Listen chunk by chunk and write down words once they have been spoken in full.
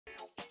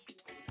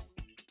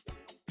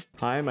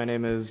Hi, my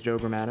name is Joe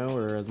Gramano,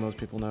 or as most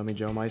people know me,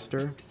 Joe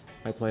Meister.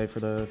 I play for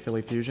the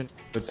Philly Fusion.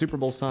 It's Super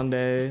Bowl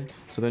Sunday,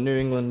 so the New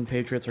England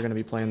Patriots are going to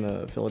be playing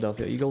the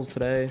Philadelphia Eagles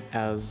today.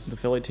 As the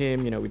Philly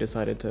team, we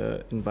decided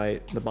to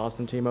invite the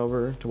Boston team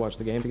over to watch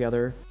the game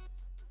together.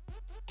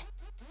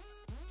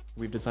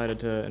 We've decided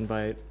to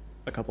invite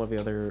a couple of the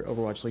other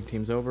Overwatch League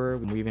teams over.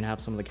 We even have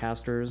some of the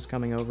casters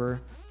coming over.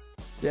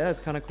 Yeah,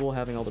 it's kind of cool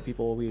having all the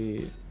people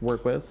we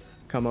work with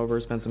come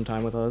over, spend some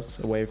time with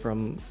us away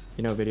from,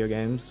 video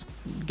games.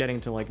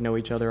 Getting to know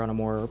each other on a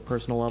more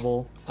personal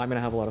level. I'm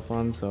gonna have a lot of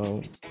fun,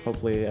 so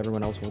hopefully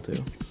everyone else will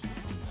too.